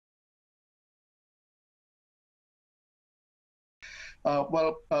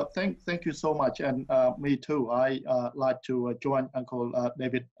Thank you so much, and me too. I like to join Uncle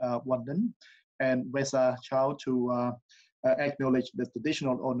David Wanden and Wesa Chow to acknowledge the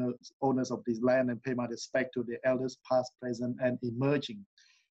traditional owners of this land and pay my respect to the elders, past, present, and emerging.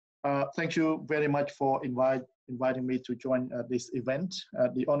 Thank you very much for inviting me to join this event.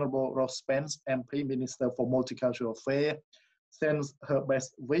 The Honorable Ross Spence, MP Minister for Multicultural Affairs, sends her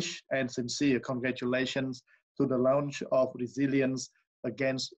best wish and sincere congratulations to the launch of Resilience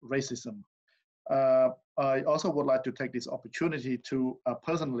Against Racism. I also would like to take this opportunity to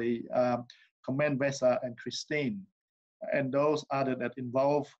personally commend Vesa and Christine and those others that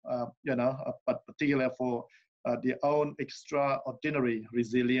involve, but particularly for their own extraordinary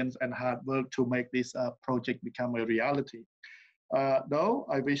resilience and hard work to make this project become a reality. Though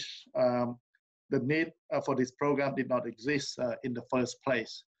I wish the need for this program did not exist in the first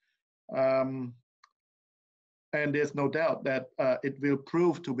place. And there's no doubt that it will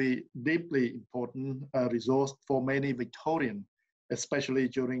prove to be deeply important resource for many Victorians, especially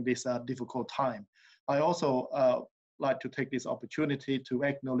during this difficult time. I also like to take this opportunity to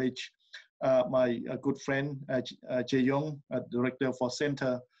acknowledge my good friend Jae Young, Director for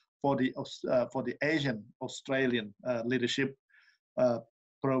Center for the Asian Australian Leadership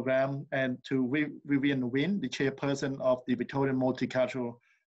Program, and to Vivian Wynne, the Chairperson of the Victorian Multicultural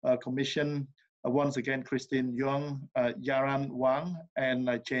Commission. Once again, Christine Young, Yaran Wang, and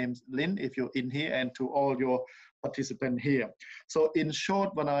James Lin, if you're in here, and to all your participants here. So in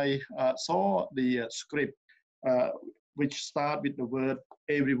short, when I saw the script, which start with the word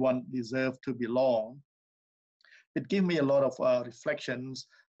 "everyone deserves to belong," it gave me a lot of reflections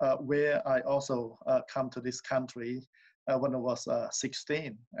where I also come to this country when I was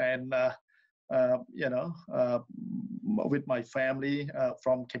 16. And with my family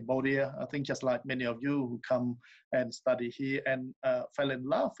from Cambodia, I think just like many of you who come and study here and fell in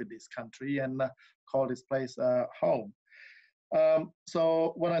love with this country and call this place home.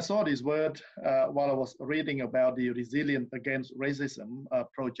 So when I saw this word while I was reading about the Resilience Against Racism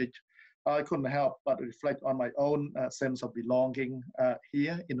project, I couldn't help but reflect on my own sense of belonging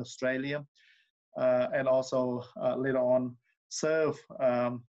here in Australia, and also later on serve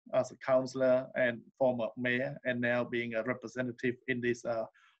as a councillor and former mayor, and now being a representative in this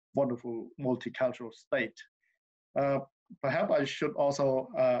wonderful multicultural state. Perhaps I should also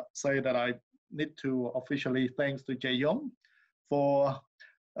say that I need to officially thanks to Jae Young for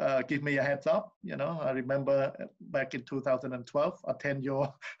give me a heads up. I remember back in 2012, attend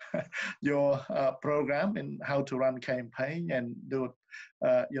your your program in how to run campaign and do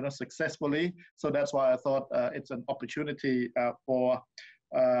it, successfully. So that's why I thought it's an opportunity for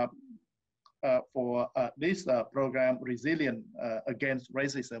this program, Resilient Against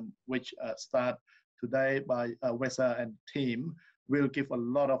Racism, which start today by Wesa and team, will give a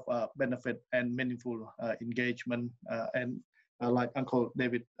lot of benefit and meaningful engagement. And like Uncle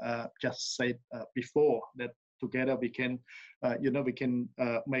David just said before, that together we can,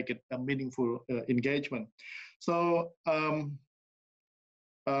 make it a meaningful engagement. So I'm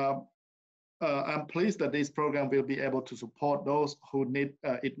pleased that this program will be able to support those who need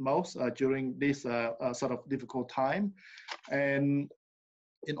it most during this sort of difficult time. And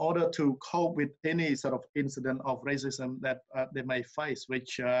in order to cope with any sort of incident of racism that they may face,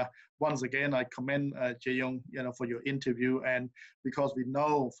 which once again, I commend Jae Young, for your interview, and because we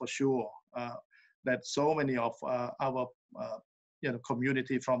know for sure that so many of our,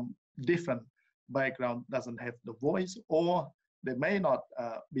 community from different background doesn't have the voice, or they may not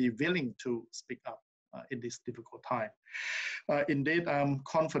be willing to speak up in this difficult time. Indeed, I'm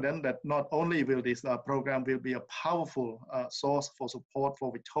confident that not only will this program will be a powerful source for support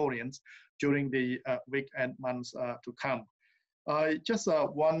for Victorians during the week and months to come. I just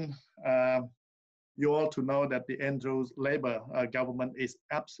want you all to know that the Andrews Labour government is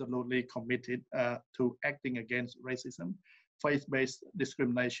absolutely committed to acting against racism, faith-based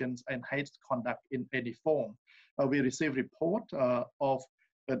discriminations, and hate conduct in any form. We received report of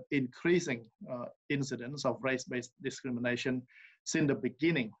an increasing incidence of race-based discrimination since the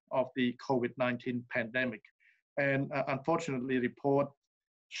beginning of the COVID-19 pandemic. And unfortunately, reports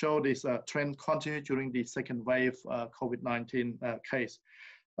show this trend continue during the second wave COVID-19 case.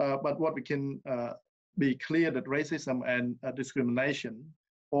 But what we can be clear that racism and discrimination,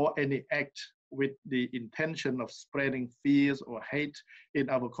 or any act with the intention of spreading fears or hate in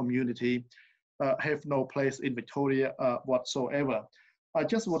our community, have no place in Victoria whatsoever. I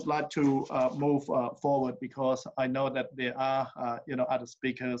just would like to move forward, because I know that there are other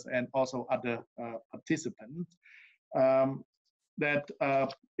speakers and also other participants, that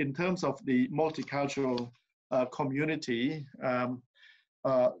in terms of the multicultural community,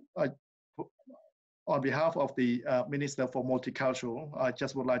 I, on behalf of the Minister for Multicultural, I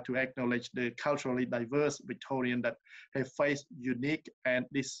just would like to acknowledge the culturally diverse Victorian that have faced unique and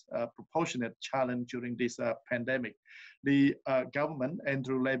disproportionate challenge during this pandemic. The government and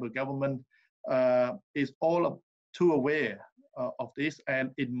through Labour government is all too aware of this, and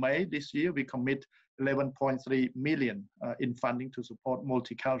in May this year we commit 11.3 million in funding to support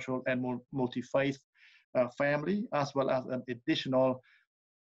multicultural and multi-faith family, as well as an additional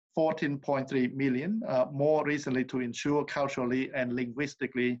 14.3 million more recently to ensure culturally and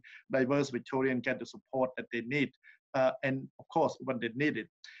linguistically diverse Victorians get the support that they need, and of course when they need it.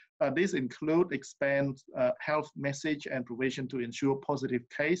 This includes expand health message and provision to ensure positive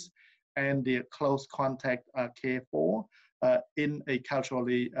case and the close contact care for in a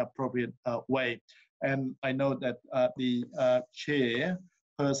culturally appropriate way. And I know that the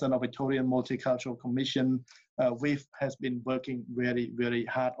chairperson of Victorian Multicultural Commission has been working very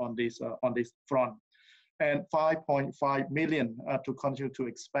hard on this front. And 5.5 million to continue to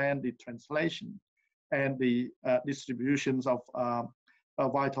expand the translation and the distributions of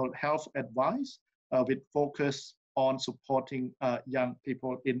vital health advice with focus on supporting young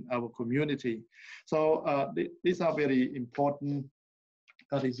people in our community. So these are very important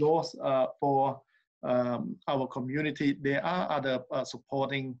resource for our community. There are other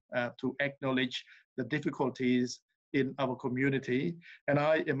supporting to acknowledge the difficulties in our community, and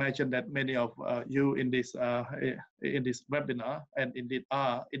I imagine that many of you in this webinar and indeed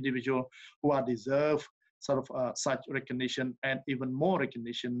are individuals who are deserve sort of such recognition and even more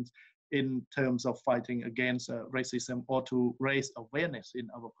recognition in terms of fighting against racism or to raise awareness in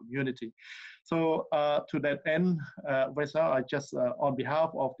our community. So to that end, Vesa, I just on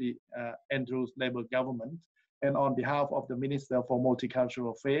behalf of the Andrews Labour government and on behalf of the Minister for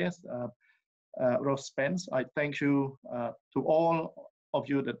Multicultural Affairs, Rose Spence, I thank you to all of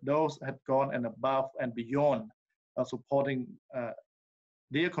you that those had gone and above and beyond supporting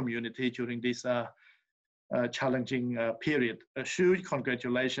their community during this challenging period. A huge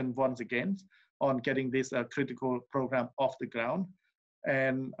congratulations once again on getting this critical program off the ground.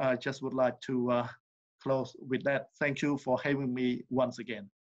 And I just would like to close with that. Thank you for having me once again.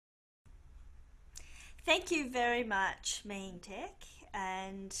 Thank you very much, Meng Heang,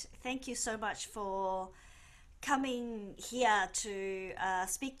 and thank you so much for coming here to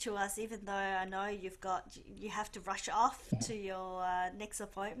speak to us, even though I know you have to rush off to your next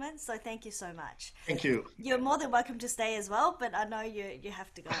appointment. So thank you so much. Thank you. You're more than welcome to stay as well, but I know you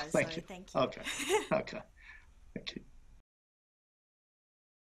have to go. Thank you. Thank you. Okay. Okay. Thank you.